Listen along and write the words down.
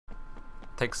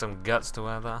Take some guts to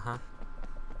wear that, huh?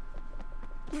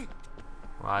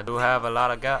 Well, I do have a lot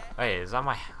of guts. Hey, is that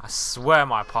my... I swear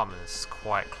my apartment is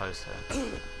quite close here.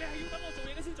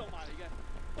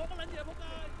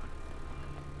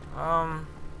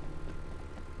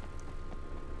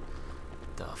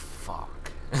 The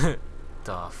fuck?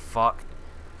 The fuck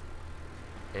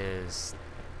is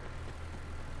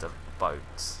the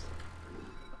boats?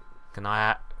 Can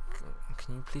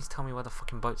you please tell me where the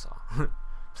fucking boats are?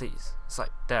 Please. It's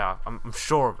like there. I'm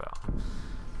sure of it.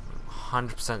 I'm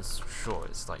 100% sure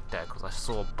it's like there because I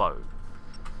saw a boat.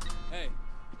 Hey,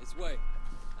 it's Wei.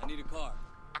 I need a car.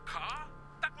 A car?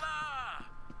 Takla!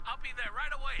 I'll be there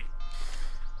right away.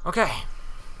 Okay.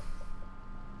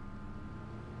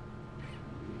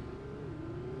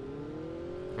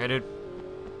 Hey, dude.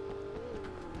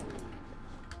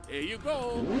 Here you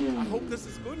go. I hope this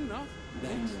is good enough.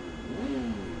 Thanks.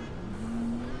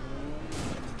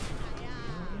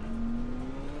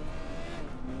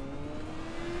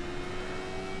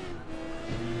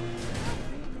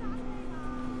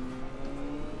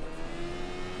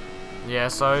 Yeah,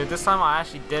 so this time I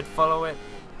actually did follow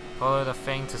the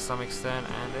thing to some extent,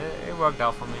 and it worked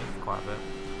out for me quite a bit.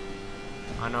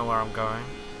 I know where I'm going.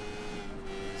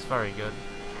 It's very good.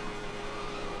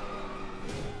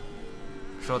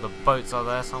 I'm sure the boats are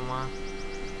there somewhere.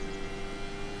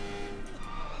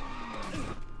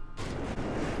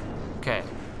 Okay.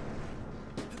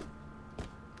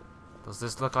 Does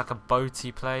this look like a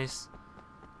boaty place?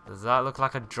 Does that look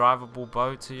like a drivable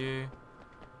boat to you?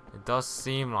 It does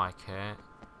seem like it.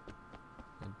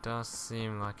 It does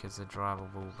seem like it's a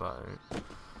drivable boat.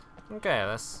 Okay,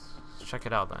 let's check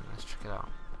it out then. Let's check it out.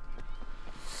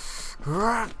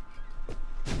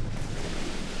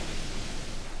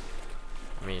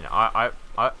 I mean,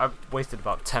 I've wasted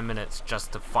about 10 minutes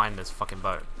just to find this fucking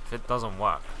boat. If it doesn't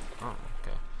work. Oh,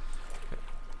 okay.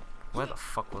 Where the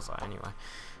fuck was I anyway?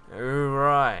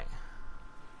 Alright.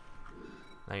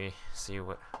 Let me see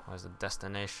where's the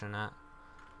destination at.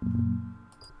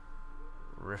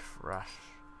 Riff Rash.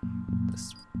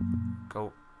 Let's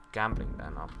go gambling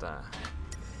then up there.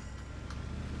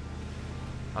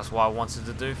 That's what I wanted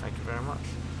to do, thank you very much.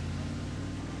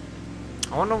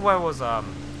 I wonder where was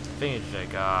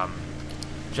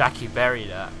Jackie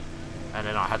buried at, and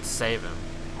then I had to save him.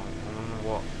 I wonder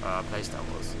what place that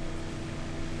was.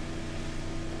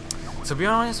 To be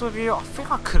honest with you, I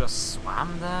think I could have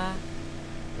swam there,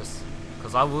 just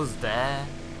because I was there,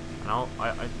 and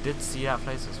I did see that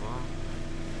place as well.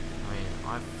 I mean,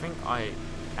 I think I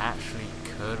actually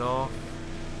could have.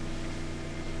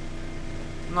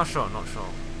 Not sure.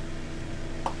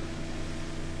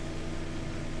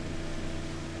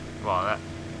 Well, that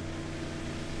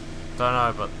don't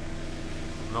know, but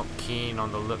I'm not keen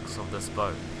on the looks of this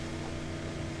boat.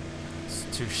 It's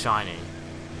too shiny.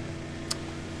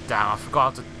 Damn, I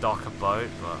forgot how to dock a boat,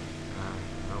 but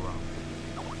oh well.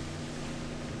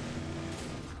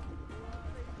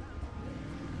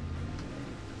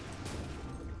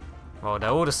 Well,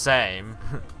 they're all the same.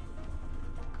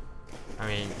 I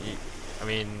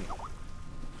mean,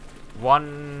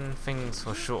 one thing's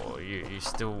for sure. You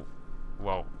still,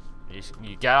 well,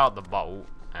 you get out the boat,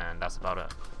 and that's about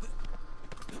it.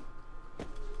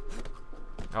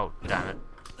 Oh, damn it.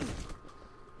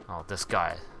 Oh, this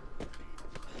guy.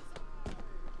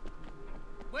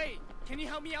 Wait, can you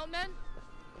help me out, man?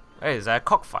 Hey, is there a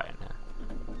cockfight in here?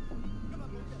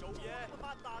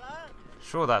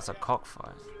 Sure, that's a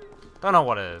cockfight. Don't know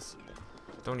what it is.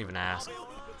 Don't even ask.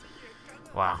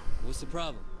 Wow. What's the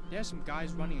problem? There's some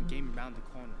guys running a game around the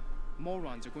corner.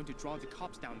 Morons are going to draw the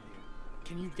cops down here.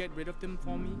 Can you get rid of them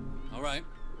for me? All right.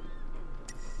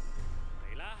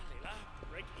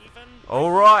 Break even. All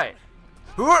right.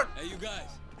 Hey, you guys.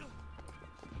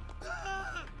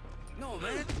 No,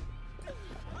 man.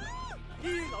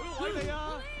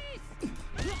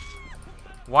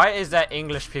 Why is there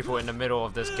English people in the middle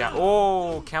of this gap?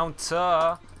 Oh,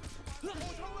 counter.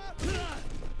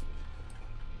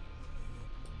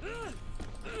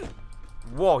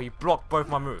 Whoa, he blocked both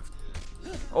my moves.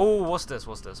 Oh, what's this?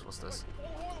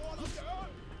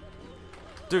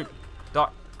 Dude,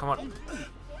 Doc, come on.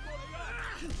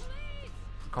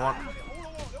 Come on.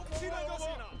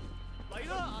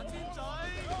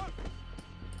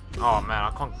 Oh man,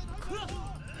 I can't.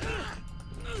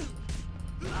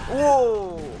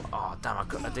 Whoa! Oh damn, I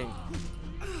didn't.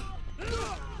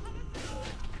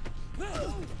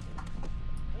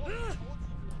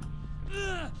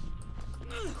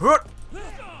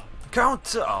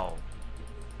 Counter! Oh.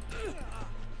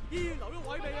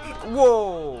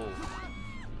 Whoa!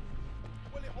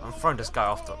 I'm throwing this guy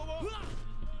off the.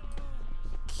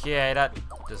 Okay, that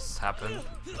just happened.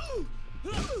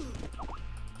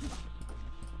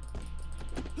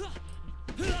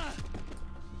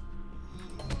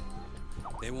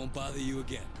 they won't bother you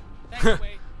again. Thanks,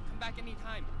 Wei. Come back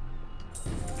anytime.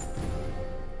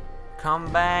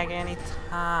 Come back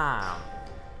anytime.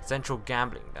 Central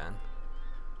gambling then.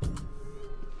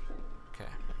 Okay.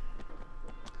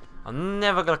 I'm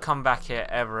never gonna come back here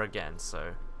ever again,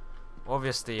 so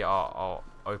obviously I'll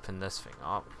open this thing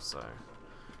up, so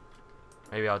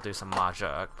maybe I'll do some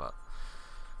magic, but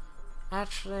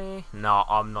actually no,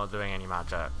 I'm not doing any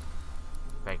magic.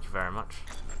 Thank you very much.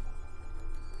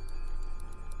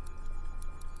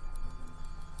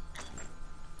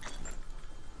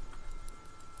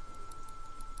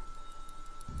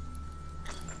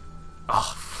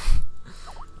 Oh,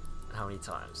 how many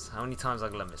times? How many times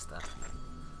I'm gonna miss that?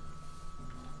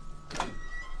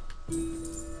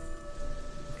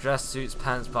 Dress suits,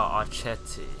 pants by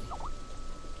Archetti.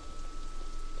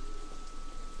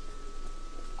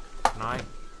 Can I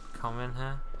come in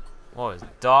here? Oh, it's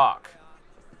dark.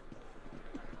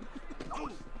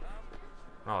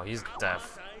 Oh, he's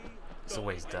deaf. He's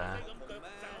always there.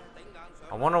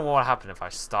 I wonder what would happen if I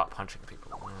start punching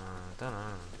people. I don't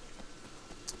know.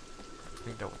 I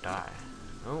think they will die.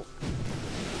 Oh.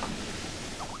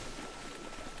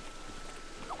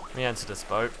 Let me enter this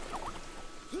boat.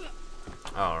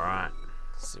 Alright.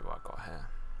 Let's see what I got here.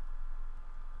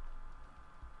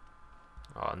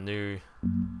 Oh, new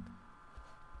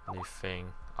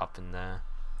thing up in there.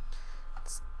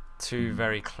 It's two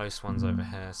very close ones over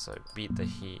here, so beat the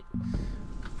heat.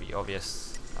 Be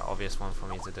obvious, an obvious one for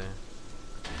me to do.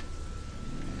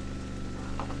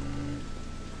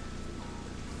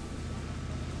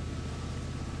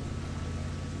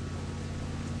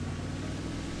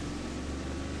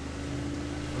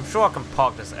 I'm sure I can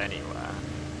park this anywhere.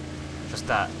 Just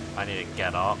that I need to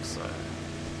get up, so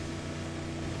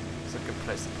it's a good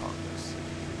place to park this.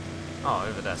 Oh,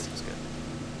 over there seems good.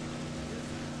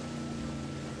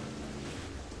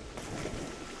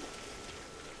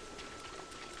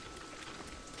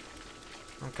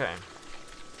 Okay.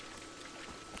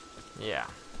 Yeah.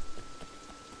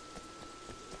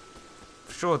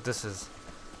 I'm sure this is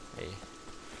a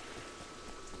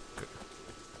good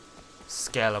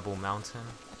scalable mountain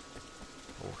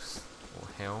or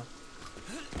hill.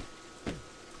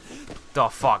 The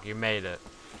fuck, you made it.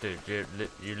 Dude,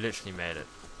 you literally made it.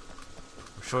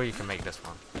 I'm sure you can make this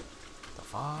one. The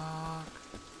fuck?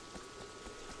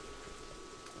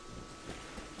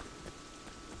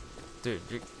 Dude,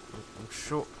 I'm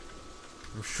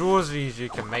sure you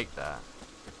can make that.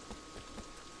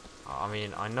 I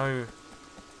mean, I know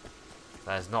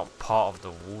that is not part of the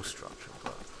wall structure,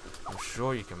 but I'm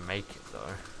sure you can make it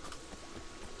though.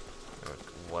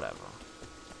 Whatever.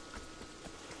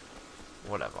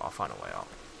 Whatever, I'll find a way out.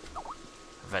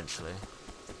 Eventually.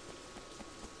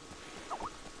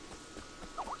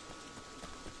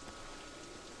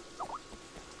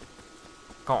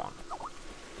 Go on.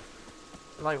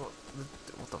 Like,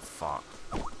 what the fuck?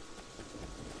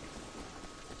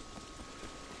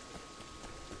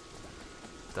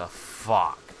 The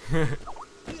fuck?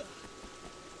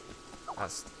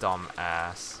 That's dumb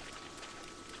ass.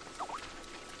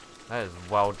 That is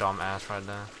well dumb ass right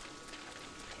there.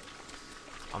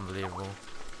 Unbelievable.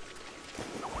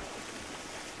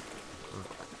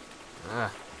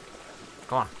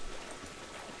 Come on.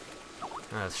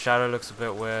 The shadow looks a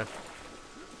bit weird.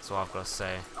 That's all I've got to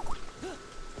say.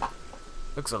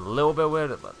 Looks a little bit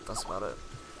weird, but that's about it.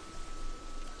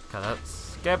 Okay,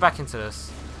 let's get back into this.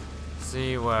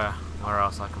 See where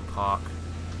else I can park.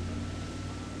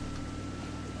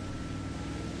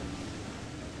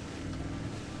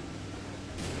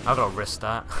 I've got to risk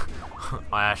that.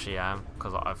 I actually am,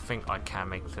 because I think I can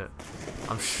make it.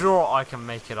 I'm sure I can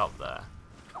make it up there.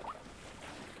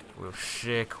 With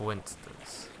sheer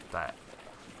coincidence that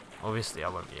obviously I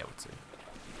won't be able to.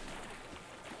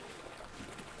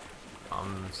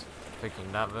 I'm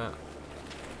picking that bit.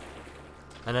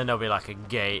 And then there'll be like a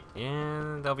gate.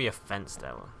 Yeah, there'll be a fence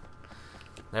there.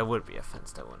 There would be a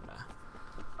fence there, wouldn't there?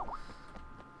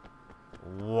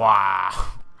 Wow.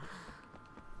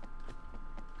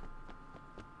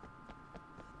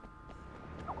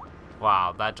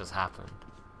 Wow, that just happened.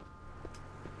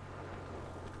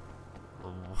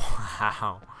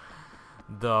 Wow.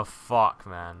 The fuck,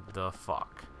 man. The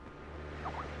fuck.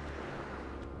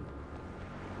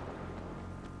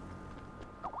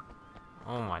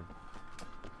 Oh my.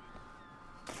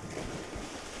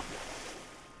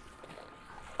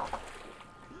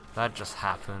 That just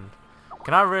happened.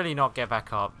 Can I really not get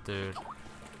back up, dude?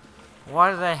 Why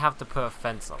do they have to put a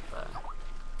fence up there?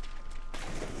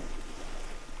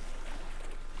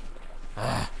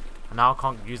 And now I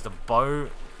can't use the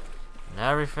boat and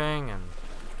everything, and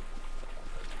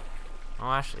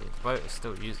oh, actually, the boat is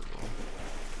still usable.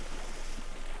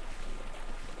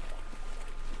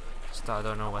 I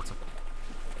don't know where to.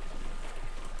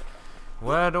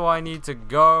 Where do I need to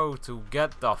go to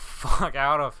get the fuck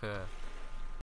out of here?